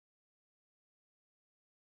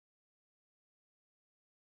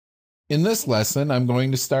In this lesson, I'm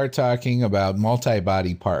going to start talking about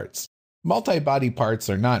multibody parts. Multibody parts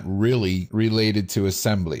are not really related to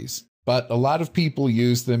assemblies, but a lot of people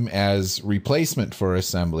use them as replacement for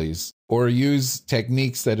assemblies or use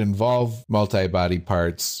techniques that involve multibody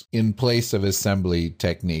parts in place of assembly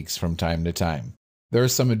techniques from time to time. There are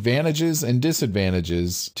some advantages and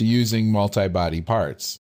disadvantages to using multibody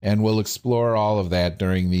parts, and we'll explore all of that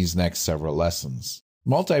during these next several lessons.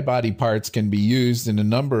 Multibody parts can be used in a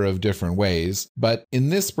number of different ways, but in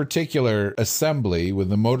this particular assembly with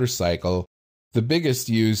the motorcycle, the biggest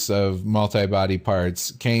use of multibody parts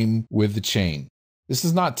came with the chain. This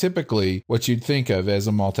is not typically what you'd think of as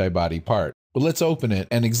a multibody part, but let's open it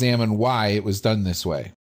and examine why it was done this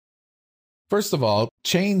way. First of all,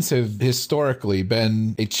 chains have historically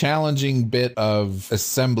been a challenging bit of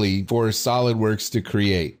assembly for SolidWorks to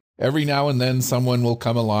create. Every now and then someone will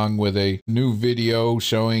come along with a new video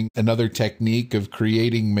showing another technique of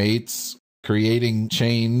creating mates, creating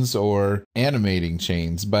chains, or animating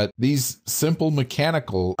chains. But these simple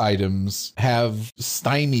mechanical items have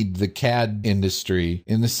stymied the CAD industry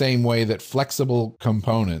in the same way that flexible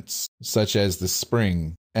components, such as the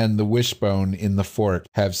spring and the wishbone in the fork,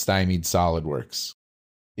 have stymied SolidWorks.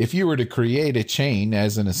 If you were to create a chain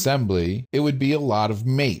as an assembly, it would be a lot of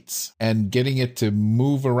mates, and getting it to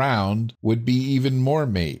move around would be even more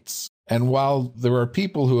mates. And while there are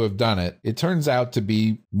people who have done it, it turns out to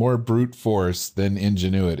be more brute force than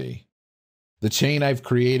ingenuity. The chain I've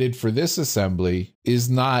created for this assembly is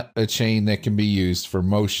not a chain that can be used for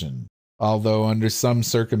motion, although under some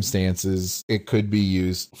circumstances it could be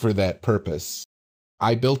used for that purpose.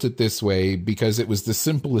 I built it this way because it was the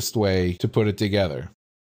simplest way to put it together.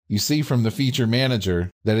 You see from the feature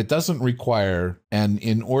manager that it doesn't require an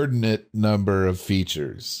inordinate number of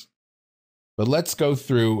features. But let's go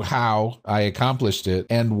through how I accomplished it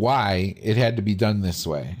and why it had to be done this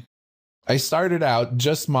way. I started out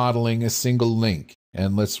just modeling a single link,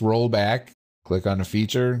 and let's roll back, click on a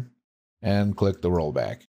feature, and click the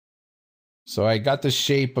rollback. So I got the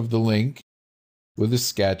shape of the link with a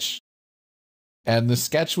sketch, and the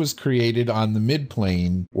sketch was created on the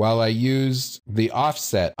midplane while I used the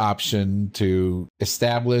offset option to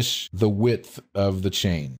establish the width of the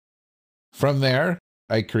chain. From there,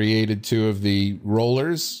 I created two of the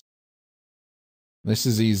rollers. This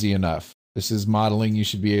is easy enough. This is modeling you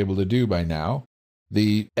should be able to do by now.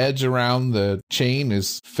 The edge around the chain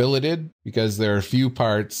is filleted because there are few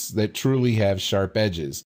parts that truly have sharp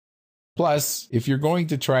edges. Plus, if you're going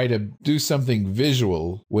to try to do something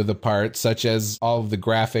visual with a part, such as all of the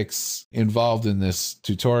graphics involved in this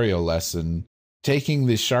tutorial lesson, taking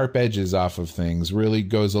the sharp edges off of things really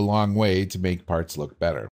goes a long way to make parts look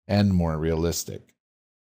better and more realistic.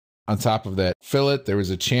 On top of that fillet, there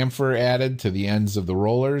was a chamfer added to the ends of the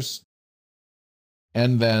rollers.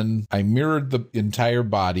 And then I mirrored the entire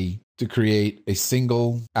body to create a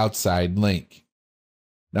single outside link.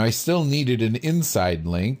 Now, I still needed an inside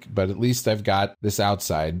link, but at least I've got this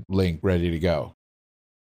outside link ready to go.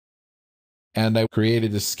 And I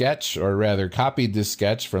created a sketch, or rather copied this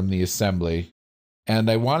sketch from the assembly, and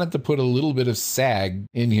I wanted to put a little bit of sag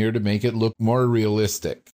in here to make it look more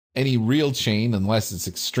realistic. Any real chain, unless it's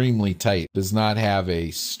extremely tight, does not have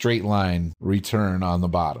a straight line return on the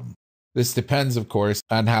bottom. This depends, of course,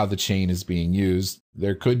 on how the chain is being used.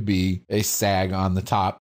 There could be a sag on the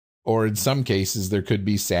top, or in some cases, there could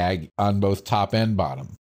be sag on both top and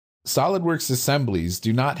bottom. SolidWorks assemblies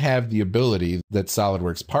do not have the ability that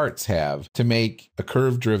SolidWorks parts have to make a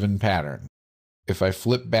curve-driven pattern. If I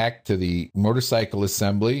flip back to the motorcycle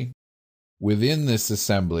assembly, within this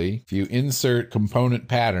assembly, if you insert component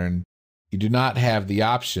pattern, you do not have the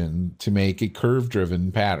option to make a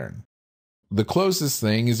curve-driven pattern. The closest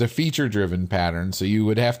thing is a feature-driven pattern, so you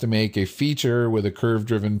would have to make a feature with a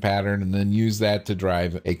curve-driven pattern and then use that to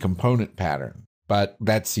drive a component pattern. But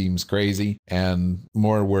that seems crazy and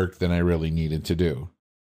more work than I really needed to do.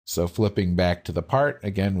 So flipping back to the part,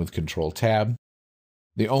 again with Control-Tab,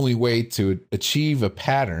 the only way to achieve a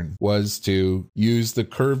pattern was to use the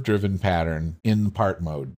curve-driven pattern in part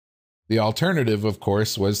mode. The alternative, of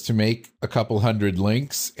course, was to make a couple hundred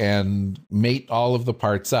links and mate all of the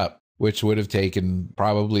parts up, which would have taken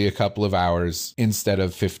probably a couple of hours instead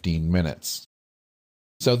of 15 minutes.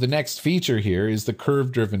 So the next feature here is the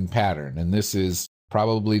curve-driven pattern, and this is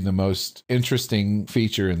probably the most interesting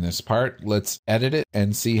feature in this part. Let's edit it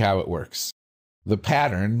and see how it works. The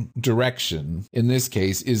pattern direction, in this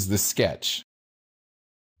case, is the sketch.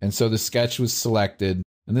 And so the sketch was selected,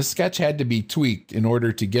 and the sketch had to be tweaked in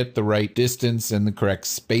order to get the right distance and the correct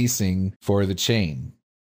spacing for the chain.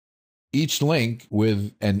 Each link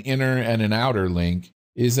with an inner and an outer link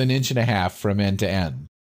is 1.5 inches from end to end.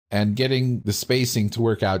 And getting the spacing to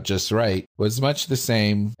work out just right was much the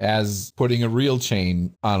same as putting a real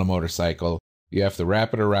chain on a motorcycle. You have to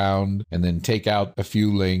wrap it around and then take out a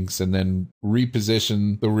few links and then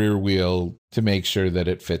reposition the rear wheel to make sure that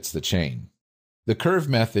it fits the chain. The curve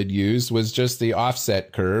method used was just the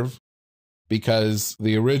offset curve because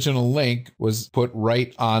the original link was put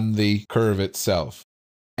right on the curve itself.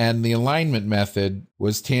 And the alignment method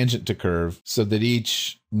was tangent to curve so that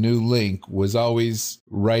each new link was always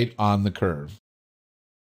right on the curve.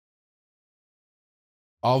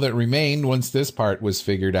 All that remained once this part was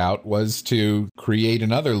figured out was to create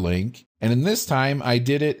another link. And in this time, I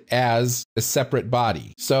did it as a separate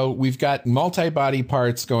body. So we've got multi-body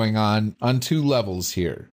parts going on two levels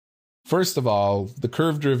here. First of all, the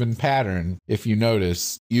curve-driven pattern, if you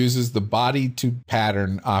notice, uses the body to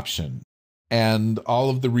pattern option. And all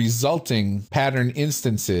of the resulting pattern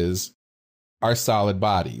instances are solid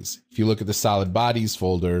bodies. If you look at the solid bodies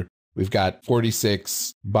folder, we've got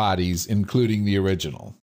 46 bodies, including the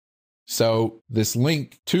original. So this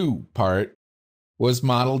link to part was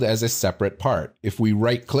modeled as a separate part. If we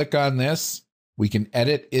right-click on this, we can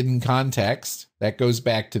edit in context. That goes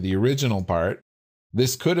back to the original part.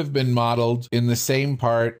 This could have been modeled in the same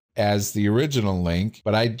part as the original link,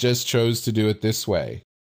 but I just chose to do it this way.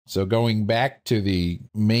 So going back to the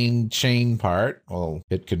main chain part, I'll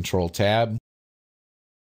hit Control-Tab.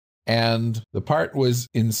 And the part was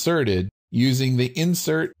inserted using the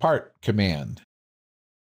Insert Part command.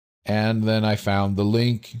 And then I found the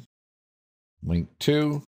link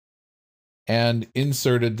to, and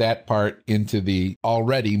inserted that part into the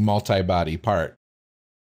already multi-body part.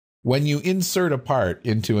 When you insert a part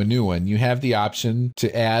into a new one, you have the option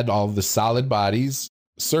to add all the solid bodies,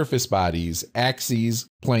 surface bodies, axes,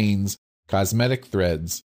 planes, cosmetic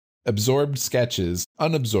threads, absorbed sketches,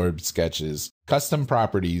 unabsorbed sketches, custom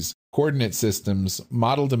properties, coordinate systems,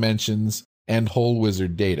 model dimensions, and whole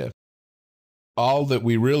wizard data. All that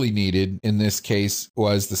we really needed in this case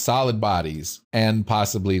was the solid bodies and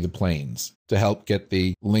possibly the planes to help get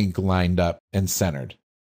the link lined up and centered.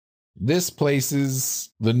 This places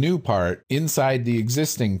the new part inside the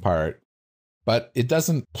existing part, but it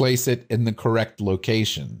doesn't place it in the correct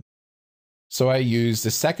location. So I used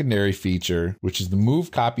a secondary feature, which is the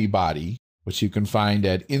Move Copy Body, which you can find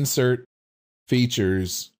at Insert,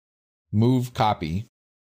 Features, Move Copy.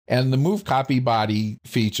 And the Move Copy Body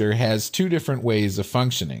feature has two different ways of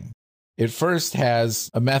functioning. It first has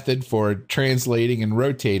a method for translating and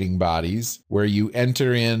rotating bodies, where you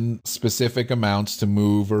enter in specific amounts to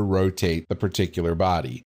move or rotate the particular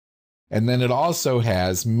body. And then it also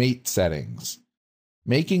has mate settings.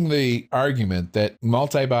 Making the argument that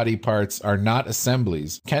multi-body parts are not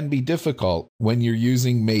assemblies can be difficult when you're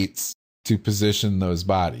using mates to position those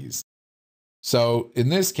bodies. So in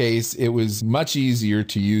this case, it was much easier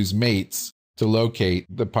to use mates to locate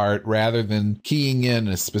the part rather than keying in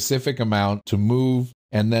a specific amount to move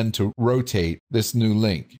and then to rotate this new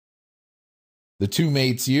link. The two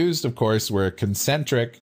mates used, of course, were a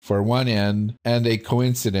concentric for one end and a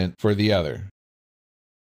coincident for the other.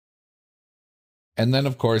 And then,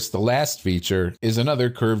 of course, the last feature is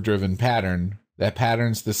another curve-driven pattern that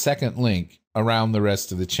patterns the second link around the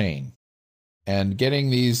rest of the chain. And getting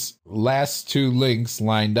these last two links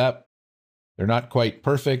lined up, they're not quite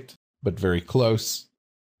perfect, but very close.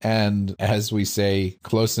 And as we say,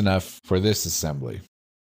 close enough for this assembly.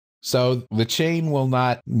 So the chain will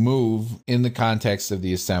not move in the context of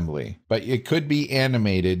the assembly, but it could be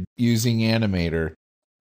animated using Animator.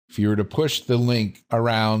 If you were to push the link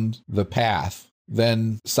around the path,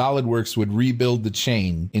 then SolidWorks would rebuild the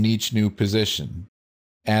chain in each new position.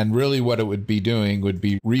 And really what it would be doing would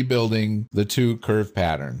be rebuilding the two curve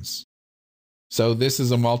patterns. So this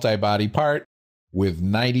is a multi-body part with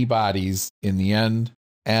 90 bodies in the end.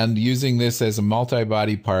 And using this as a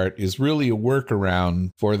multi-body part is really a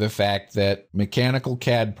workaround for the fact that mechanical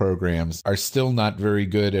CAD programs are still not very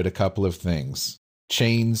good at a couple of things.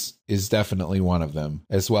 Chains is definitely one of them,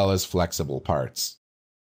 as well as flexible parts.